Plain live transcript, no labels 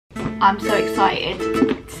I'm so excited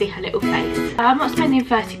to see her little face. I'm not spending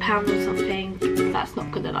 £30 or something. That's not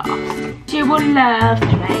gonna last. She will love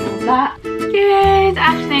playing with that. Good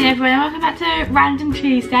afternoon everyone, welcome back to Random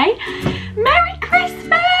Tuesday. Merry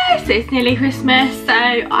Christmas! It's nearly Christmas, so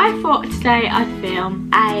I thought today I'd film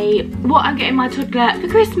what I'm getting my toddler for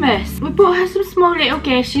Christmas. We bought her some small little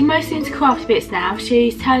gifts. She's mostly into craft bits now.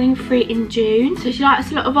 She's turning 3 in June, so she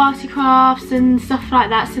likes a lot of arty crafts and stuff like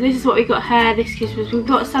that. So this is what we got her this Christmas. We've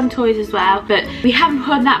got some toys as well, but we haven't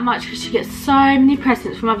put that much because she gets so many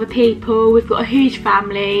presents from other people. We've got a huge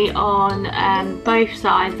family on both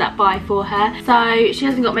sides that buy for her, so she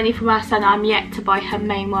hasn't got many from us, and I'm yet to buy her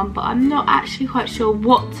main one, but I'm not actually quite sure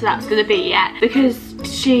what that's going to be yet, because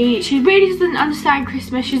she really doesn't understand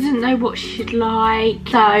Christmas. She doesn't know what she'd like,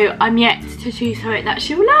 so I'm yet to choose something that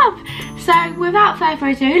she'll love. So without further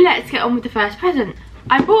ado, let's get on with the first present.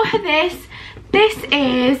 I bought her this. This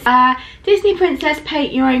is Disney Princess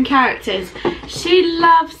Paint Your Own Characters. She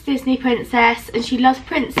loves Disney Princess and she loves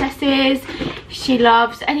princesses. She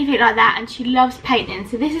loves anything like that, and she loves painting.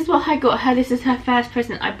 So this is what I got her. This is her first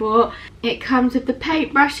present I bought. It comes with the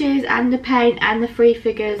paint brushes and the paint and the 3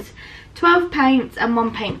 figures. 12 paints and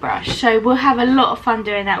 1 paintbrush. So we'll have a lot of fun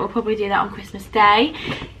doing that. We'll probably do that on Christmas Day.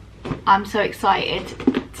 I'm so excited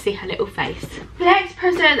to see her little face. The next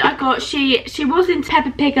present I got, she was into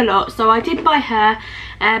Peppa Pig a lot, so I did buy her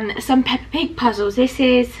some Peppa Pig puzzles. This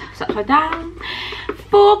is upside down.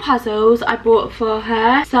 4 puzzles I bought for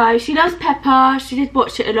her. So she loves Peppa. She did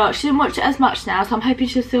watch it a lot. She didn't watch it as much now, so I'm hoping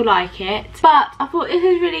she'll still like it. But I thought this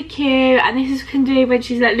is really cute, and this is can do when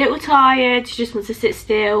she's a little tired. She just wants to sit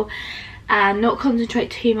still and not concentrate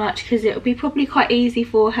too much, because it'll be probably quite easy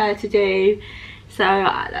for her to do. So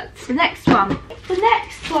that's the next one. The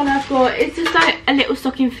next one I've got is just like a little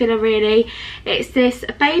stocking filler really. It's this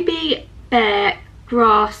baby bear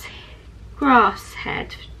grass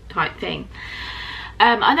head type thing.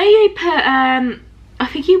 I know you put, I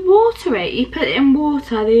think you water it. You put it in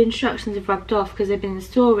water. The instructions have rubbed off because they've been in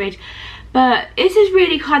storage. But this is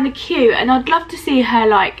really kind of cute, and I'd love to see her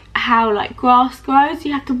like how like grass grows.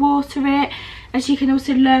 You have to water it, and she can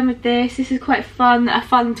also learn with this. This is quite fun, a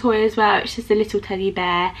fun toy as well. It's just a little teddy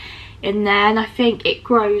bear in there, and I think it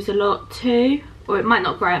grows a lot too, or it might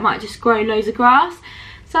not grow. It might just grow loads of grass.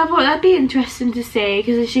 So I thought that'd be interesting to see,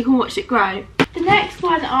 because then she can watch it grow. The next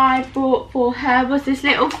one I bought for her was this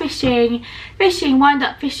little fishing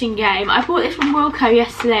wind-up fishing game. I bought this from Wilco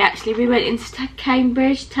yesterday actually. We went into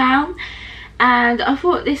Cambridge town, and I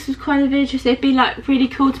thought this was kind of interesting. It'd be like really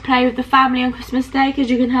cool to play with the family on Christmas Day, because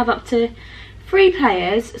you can have up to 3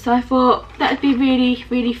 players. So I thought that would be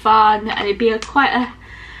really fun, and it'd be quite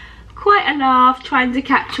a laugh trying to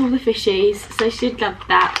catch all the fishies. So she'd love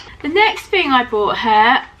that. The next thing I bought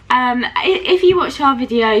her, if you watch our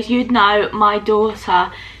videos, you'd know my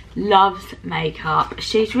daughter loves makeup.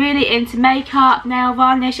 She's really into makeup, nail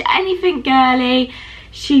varnish, anything girly,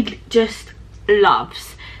 she just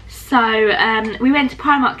loves. So we went to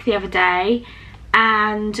Primark the other day,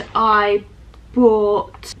 and I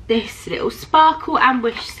bought this little sparkle and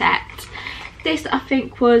wish set. This I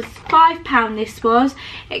think was £5. This was.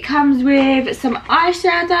 It comes with some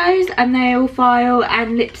eyeshadows, a nail file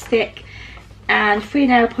and lipstick, and 3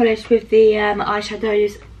 nail polish with the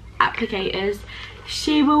eyeshadows applicators.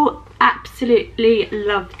 She will absolutely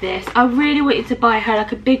love this. I really wanted to buy her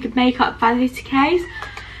like a big makeup vanity case,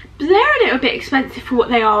 but they're a little bit expensive for what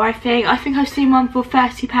they are. I think I've seen one for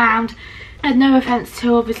 £30. And no offence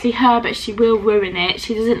to obviously her, but she will ruin it.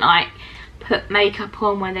 She doesn't like put makeup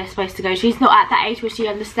on when they're supposed to go. She's not at that age where she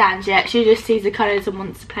understands yet. She just sees the colours and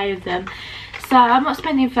wants to play with them. So I'm not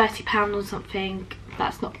spending £30 on something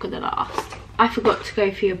that's not gonna last. I forgot to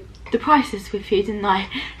go through the prices with you, didn't I?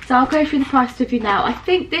 So I'll go through the prices with you now. I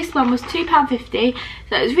think this one was £2.50,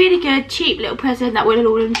 so it was really good, cheap little present that we'll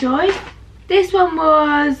all enjoy. This one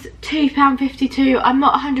was £2.52. I'm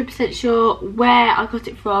not 100% sure where I got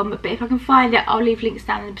it from, but if I can find it, I'll leave links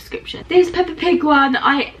down in the description. This Peppa Pig one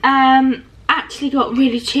I actually got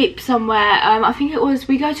really cheap somewhere. I think it was,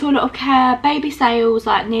 we go to a lot of baby sales,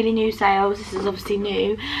 like nearly new sales. This is obviously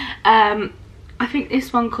new. I think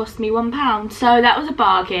this one cost me £1, so that was a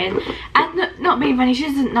bargain. And not being funny, she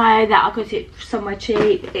doesn't know that I got it somewhere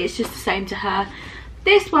cheap. It's just the same to her.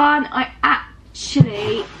 This one I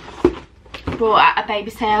actually bought at a baby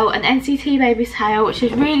sale, an NCT baby sale, which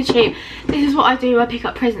is really cheap. This is what I do. I pick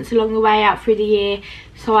up presents along the way out through the year,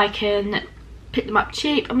 so I can pick them up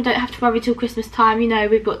cheap, and we don't have to worry till Christmas time. You know,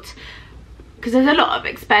 we've got, because there's a lot of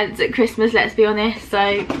expense at Christmas, let's be honest. So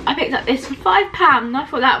I picked up this for £5, and I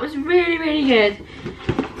thought that was really good.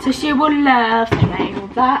 So she will love playing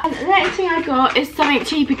with that. And the next thing I got is something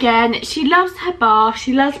cheap again. She loves her bath,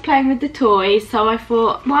 she loves playing with the toys, so I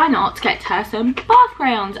thought why not get her some bath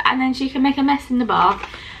crayons, and then she can make a mess in the bath,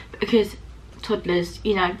 because toddlers,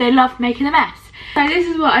 you know, they love making a mess. So this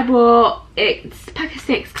is what I bought. It's a pack of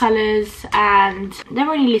 6 colours, and they're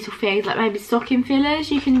only little things, like maybe stocking fillers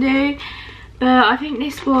you can do. But I think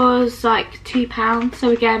this was like £2, so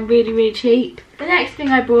again, really cheap. The next thing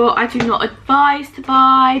I bought, I do not advise to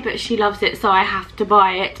buy, but she loves it, so I have to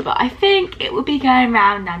buy it. But I think it will be going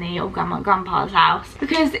round Nanny or Grandma and Grandpa's house,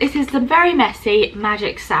 because this is the Very Messy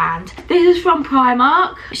Magic Sand. This is from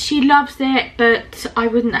Primark. She loves it, but I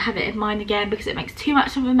wouldn't have it in mine again because it makes too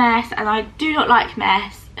much of a mess, and I do not like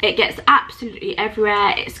mess. It gets absolutely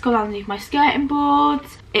everywhere. It's gone underneath my skirting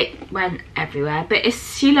boards. It went everywhere, but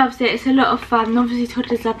she loves it. It's a lot of fun. Obviously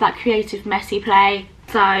toddlers love that creative messy play,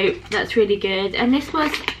 so that's really good. And this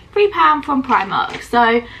was £3 from Primark,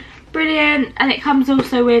 so brilliant. And it comes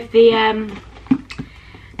also with the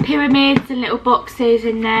pyramids and little boxes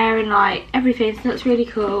in there and like everything, so that's really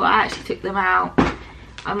cool. I actually took them out.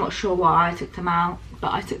 I'm not sure why I took them out,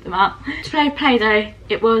 but I took them out. To play Play-Doh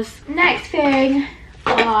it was. Next thing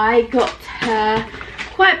I got her,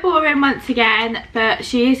 quite boring once again, but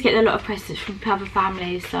she is getting a lot of presents from other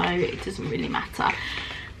families, so it doesn't really matter.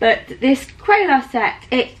 But this Crayola set,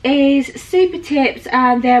 it is super tips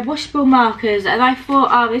and they're washable markers, and I thought,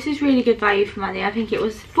 oh, this is really good value for money. I think it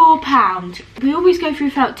was £4. We always go through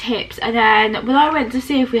felt tips, and then when I went to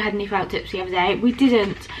see if we had any felt tips the other day, we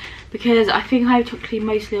didn't, because I think I took clean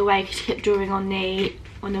mostly away because she kept drawing on the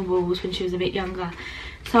walls when she was a bit younger.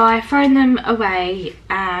 So I've thrown them away,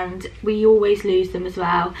 and we always lose them as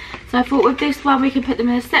well. So I thought with this one we could put them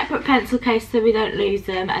in a separate pencil case so we don't lose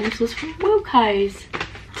them, and this was from Wilko's.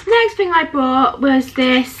 Next thing I bought was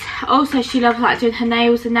this. Also she loves like doing her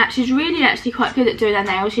nails and that. She's really actually quite good at doing her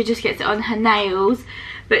nails. She just gets it on her nails,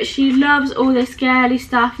 but she loves all this girly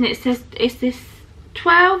stuff, and it says it's this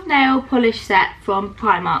 12 nail polish set from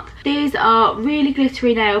Primark. These are really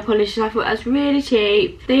glittery nail polishes. I thought that was really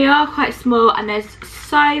cheap. They are quite small, and there's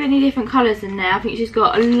so many different colours in there. I think she's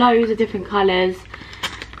got loads of different colours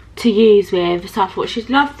to use with, so I thought she'd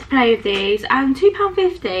love to play with these. And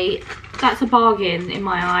 £2.50, that's a bargain in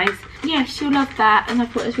my eyes. Yeah, she'll love that, and I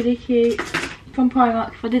thought it was really cute from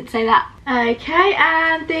Primark, if I didn't say that. Okay,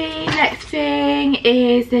 and the next thing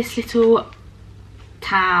is this little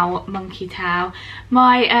towel, monkey towel.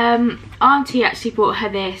 My auntie actually bought her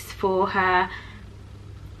this for her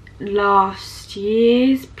last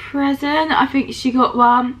year's present. I think she got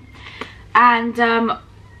one, and my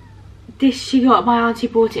auntie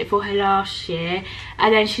bought it for her last year,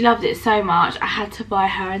 and then she loved it so much I had to buy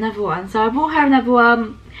her another one, so I bought her another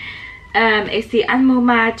one. It's the Animal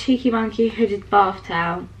Mad Cheeky Monkey Hooded Bath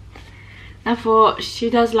Towel. I thought she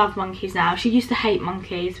does love monkeys now. She used to hate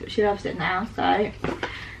monkeys, but she loves it now, so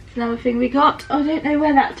it's another thing we got. I don't know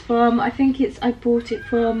where that's from. I think I bought it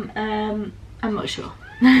from I'm not sure.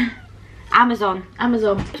 Amazon.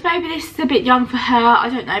 Maybe this is a bit young for her, I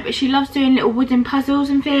don't know, but she loves doing little wooden puzzles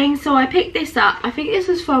and things, so I picked this up. I think this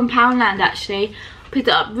was from Poundland actually. Picked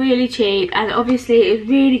it up really cheap, and obviously it was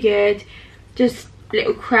really good. Just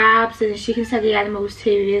little crabs, and she can say the animals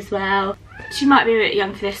too as well. She might be a bit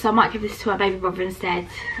young for this, so I might give this to her baby brother instead,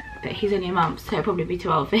 but he's only a month, so it'll probably be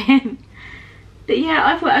too old for him. But yeah,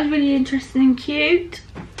 I thought that was really interesting and cute.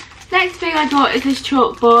 Next thing I got is this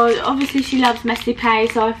chalkboard. Obviously she loves messy play,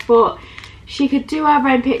 so I thought she could do her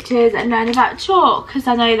own pictures and learn about chalk, because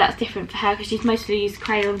I know that's different for her because she's mostly used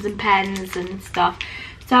crayons and pens and stuff.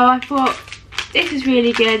 So I thought this is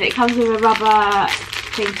really good. It comes with a rubber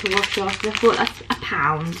thing to wash off, and I thought that's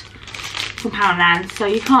 £1 from Poundland, so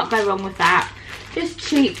you can't go wrong with that. Just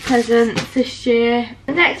cheap presents this year.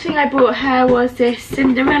 The next thing I bought her was this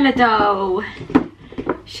Cinderella doll.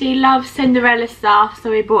 She loves Cinderella stuff, so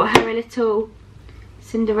we bought her a little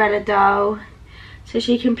Cinderella doll so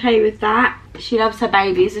she can play with that. She loves her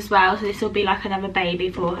babies as well, so this will be like another baby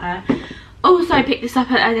for her. Also I picked this up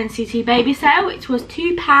at an NCT baby sale, which was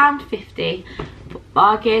 £2.50.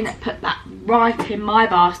 Bargain, put that right in my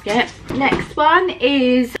basket. Next one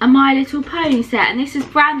is a My Little Pony set, and this is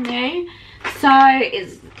brand new, so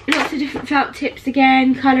it's lots of different felt tips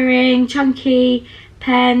again, colouring, chunky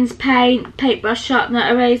pens, paint, paintbrush, sharpener,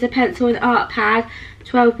 eraser, pencil and art pad,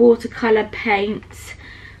 12 watercolour paints.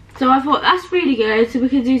 So I thought that's really good, so we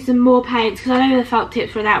can do some more paints, because I know the felt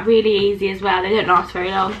tips run out really easy as well, they don't last very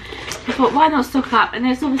long. So I thought why not stock up, and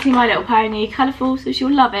there's obviously My Little Pony, colourful, so she'll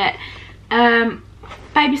love it.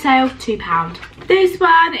 Baby sale, £2. This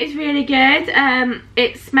one is really good.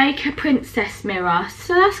 It's Make a Princess mirror,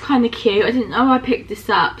 so that's kind of cute. I didn't know I picked this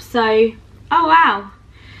up, so oh wow,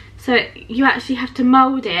 So you actually have to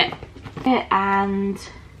mould it, and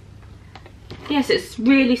yes, it's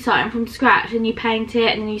really starting from scratch, and you paint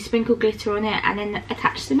it and then you sprinkle glitter on it and then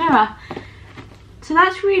attach the mirror. So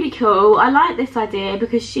that's really cool. I like this idea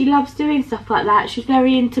because she loves doing stuff like that. She's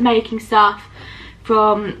very into making stuff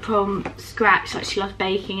from scratch, like she loves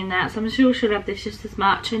baking and that, so I'm sure she'll love this just as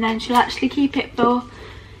much, and then she'll actually keep it for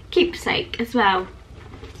keepsake as well.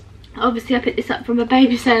 Obviously I picked this up from a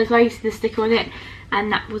baby sale as well. You see the sticker on it, and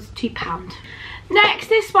that was £2. Next,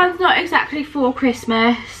 this one's not exactly for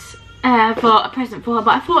Christmas, for a present for her,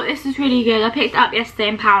 but I thought this was really good. I picked it up yesterday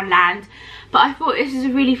in Poundland, but I thought this is a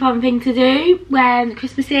really fun thing to do when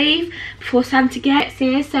Christmas Eve, before Santa gets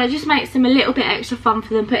here. So it just makes them a little bit extra fun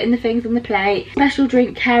for them, putting the things on the plate. Special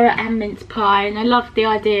drink, carrot and mince pie, and I love the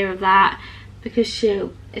idea of that because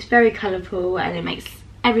it's very colourful and it makes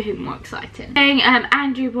everything more exciting.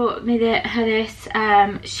 Andrew bought me her this.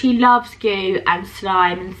 She loves goo and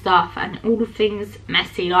slime and stuff and all the things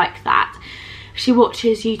messy like that. She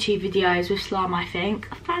watches YouTube videos with slime, I think.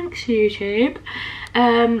 Thanks, YouTube.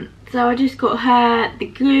 So I just got her the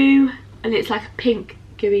glue, and it's like a pink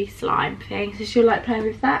gooey slime thing, so she'll like playing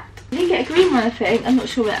with that. I didn't get a green one, I think. I'm not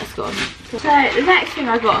sure where that's gone. So the next thing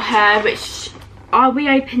I got her, which we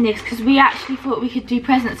opened this because we actually thought we could do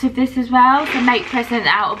presents with this as well, so make present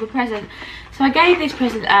out of a present. So I gave this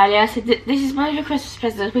present earlier. I said, this is one of your Christmas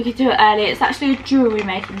presents, we could do it early. It's actually a jewellery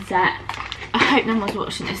making set. I hope no one's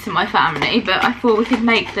watching this in my family, but I thought we could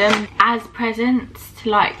make them as presents, to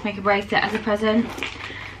like make a bracelet as a present.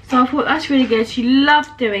 So I thought that's really good. She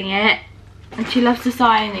loved doing it, and she loves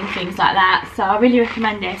designing things like that, so I really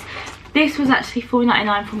recommend this. This was actually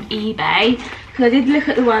 $4.99 from eBay, because I did look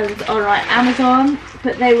at the ones on like Amazon,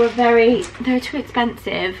 but they were too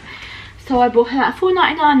expensive. So I bought her at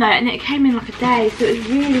 $4.99 though, and it came in like a day, so it was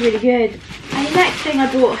really, really good. And the next thing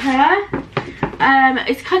I bought her,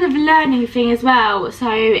 it's kind of a learning thing as well. So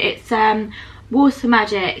it's water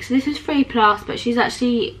magic. So this is 3+, but she's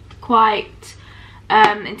actually quite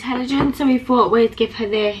intelligent, so we thought we'd give her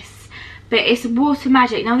this. But it's water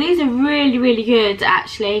magic. Now these are really, really good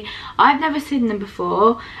actually. I've never seen them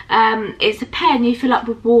before. It's a pen you fill up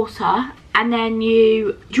with water, and then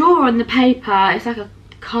you draw on the paper. It's like a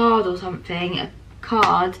card or something, a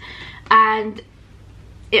card, and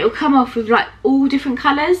it will come off with like all different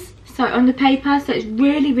colours so on the paper. So it's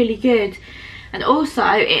really, really good, and also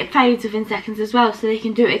it fades within seconds as well, so they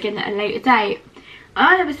can do it again at a later date.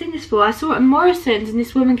 I've never seen this before. I saw it at Morrison's, and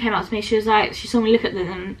this woman came up to me. She was like, she saw me look at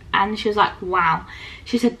them and she was like, wow.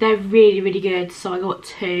 She said they're really, really good. So I got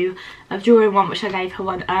 2. I've drawing one, which I gave her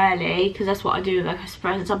one early, because that's what I do with like Christmas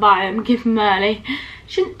presents. I buy them and give them early.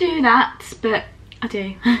 Shouldn't do that, but I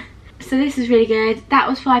do. So this is really good. That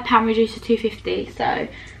was £5 reduced to £2.50. So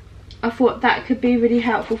I thought that could be really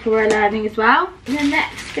helpful for her learning as well. And the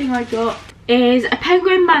next thing I got is a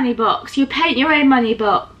penguin money box. You paint your own money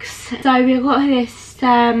box. So we've got this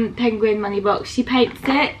penguin money box. She paints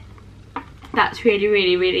it. That's really,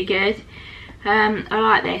 really, really good. I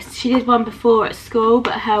like this. She did one before at school,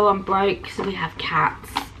 but her one broke, so we have cats.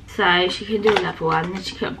 So she can do another one, and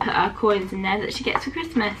she can put her coins in there that she gets for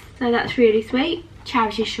Christmas. So that's really sweet.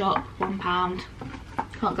 Charity shop, £1.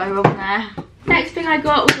 Can't go wrong there. Next thing I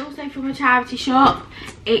got was also from a charity shop.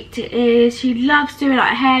 It is, she loves doing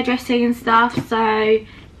like hairdressing and stuff, so,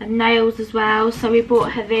 and nails as well. So we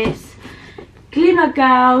bought her this Glimmer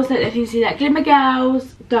Girls, I don't know if you can see that, Glimmer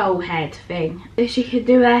Girls doll head thing. So she can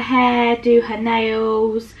do her hair, do her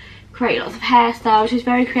nails, create lots of hairstyles. She's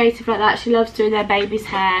very creative like that. She loves doing their baby's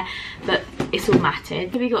hair, but it's all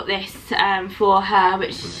matted. So we got this for her,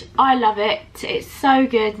 which I love it. It's so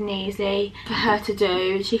good and easy for her to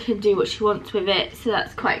do. She can do what she wants with it, so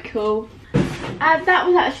that's quite cool. And that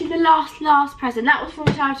was actually the last present. That was from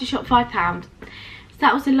a charity shop, £5. So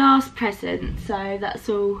that was the last present, so that's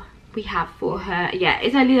all we have for her. Yeah,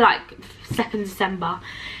 it's only like 2nd December.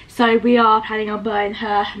 So we are planning on buying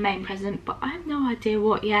her main present, but I have no idea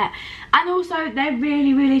what yet. And also, they're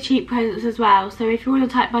really, really cheap presents as well. So if you're on a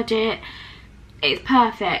tight budget, it's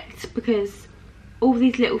perfect, because all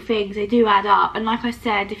these little things, they do add up. And like I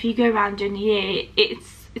said, if you go around during the year,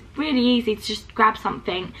 it's really easy to just grab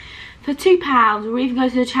something for £2, or even go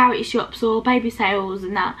to the charity shops or baby sales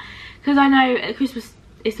and that. Because I know Christmas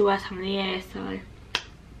is the worst time of the year, so.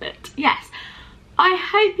 But yes. I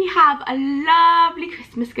hope you have a lovely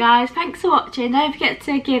Christmas, guys. Thanks for watching. Don't forget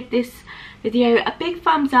to give this video a big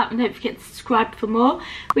thumbs up, and don't forget to subscribe for more.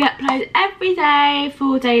 We upload every day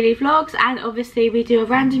for daily vlogs, and obviously we do a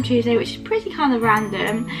random Tuesday, which is pretty kind of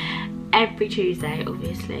random, every Tuesday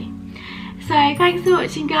obviously. So thanks for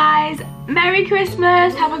watching, guys. Merry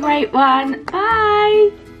Christmas. Have a great one.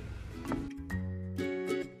 Bye.